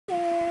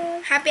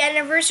Happy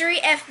anniversary,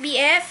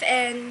 FBF,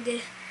 and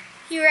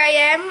here I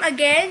am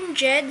again,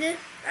 Jed.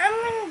 I'm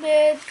in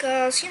bed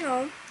because,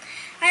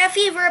 I have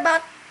fever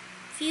about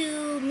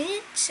few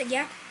minutes,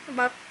 yeah,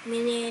 about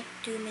minute,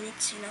 2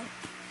 minutes,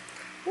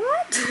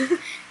 What?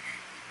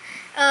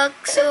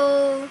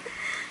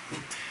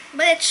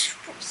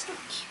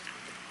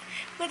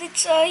 But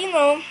it's,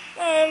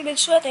 I've been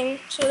sweating,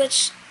 so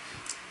it's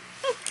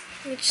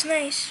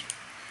nice.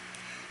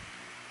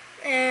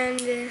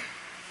 And,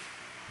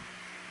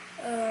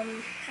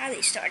 how do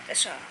you start the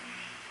song?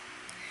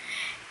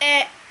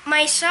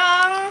 My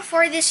song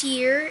for this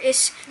year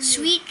is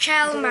Sweet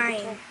Child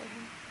Mine.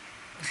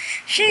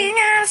 She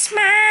got a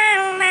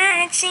smile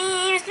that it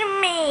seems to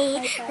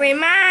me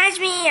reminds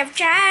me of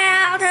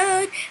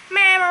childhood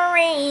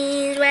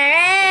memories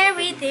where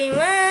everything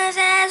was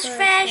as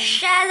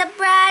fresh as a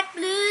bright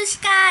blue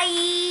sky.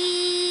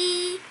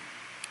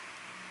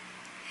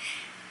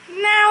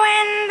 Now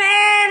and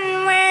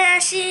then when I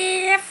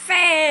see her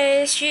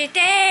face, she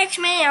takes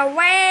me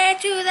away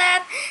to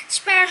that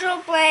special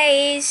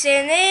place,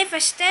 and if I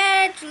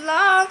stay too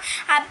long,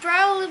 I'd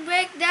probably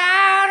break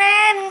down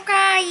and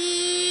cry.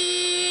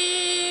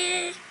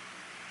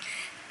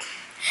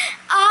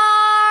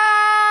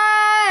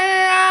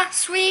 Ah,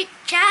 sweet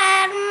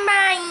child of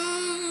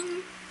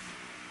mine.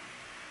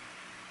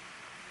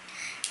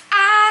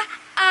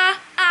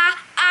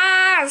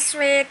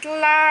 Sweet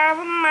love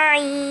of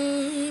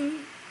mine.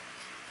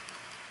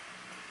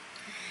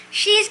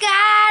 She's got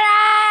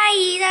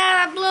eyes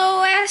out of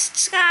bluest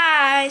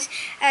skies,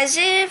 as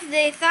if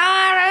they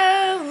thought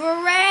of a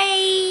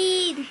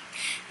rain.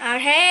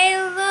 I'd hate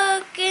to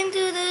look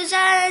into the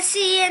sun and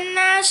see an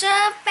ounce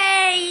of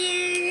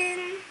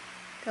pain.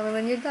 Tell me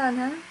when you're done,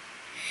 huh?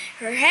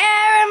 Her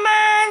hair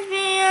reminds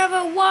me of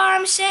a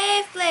warm,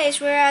 safe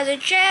place where as a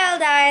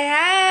child I'd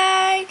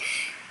hide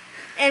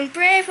and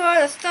pray for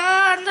the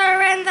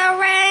thunder and the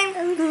rain.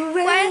 And the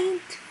rain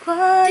to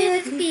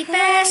quietly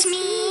pass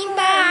me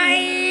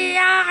by.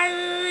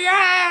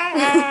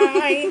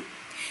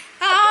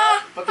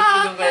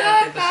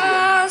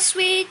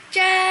 Sweet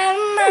child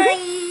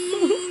mine.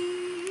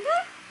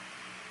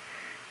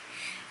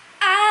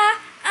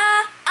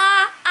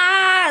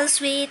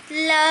 Sweet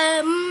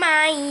love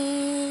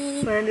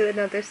mine. Wanna do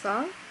another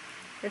song?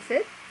 That's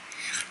it?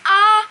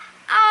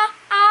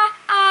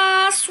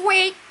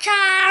 Sweet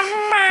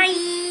child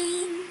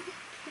mine.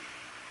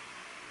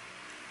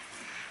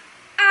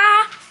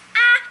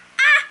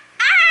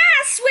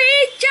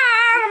 Sweet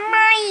child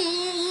mine.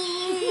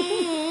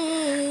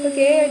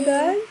 Okay, you're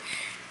done?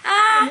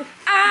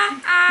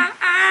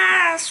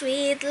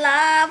 Sweet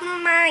love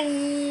mine.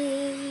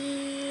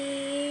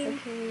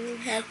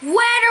 Okay.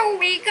 Where do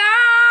we go?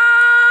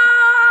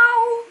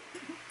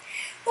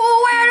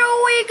 Where do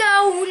we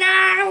go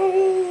now?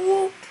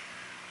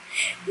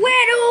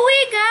 Where do we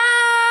go?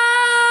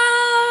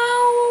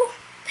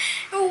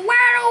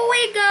 Where do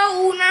we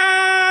go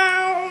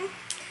now?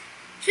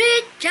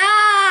 Sweet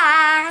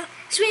child,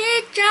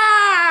 sweet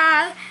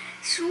child,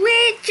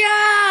 sweet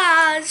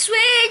child,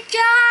 sweet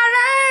child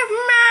of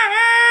mine.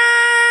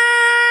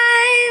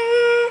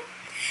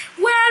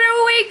 Where do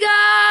we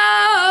go?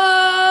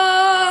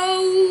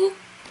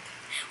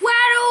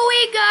 Where do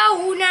we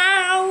go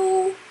now?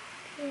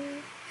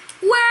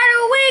 Where do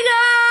we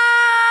go?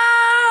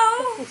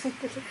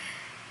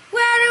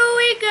 Where do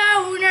we go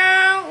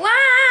now?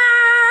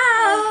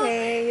 Wow,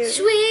 Okay.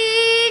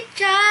 sweet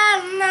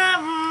child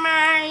of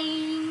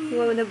mine. You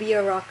want to be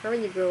a rocker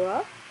when you grow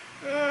up?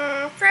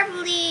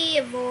 Probably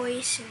a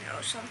voice,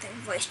 something,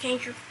 voice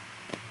changer.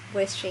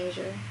 Voice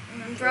changer.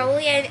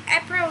 Probably, I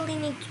probably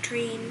need to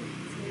train.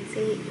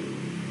 Say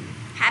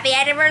Happy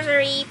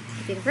anniversary!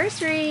 happy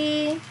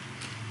anniversary!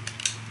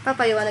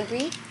 Papa, you wanna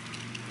agree?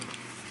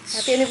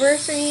 Happy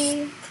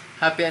anniversary!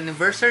 Happy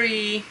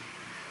anniversary!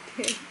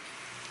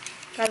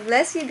 God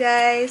bless you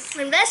guys!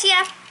 God bless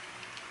ya!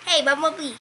 Hey, Bumblebee!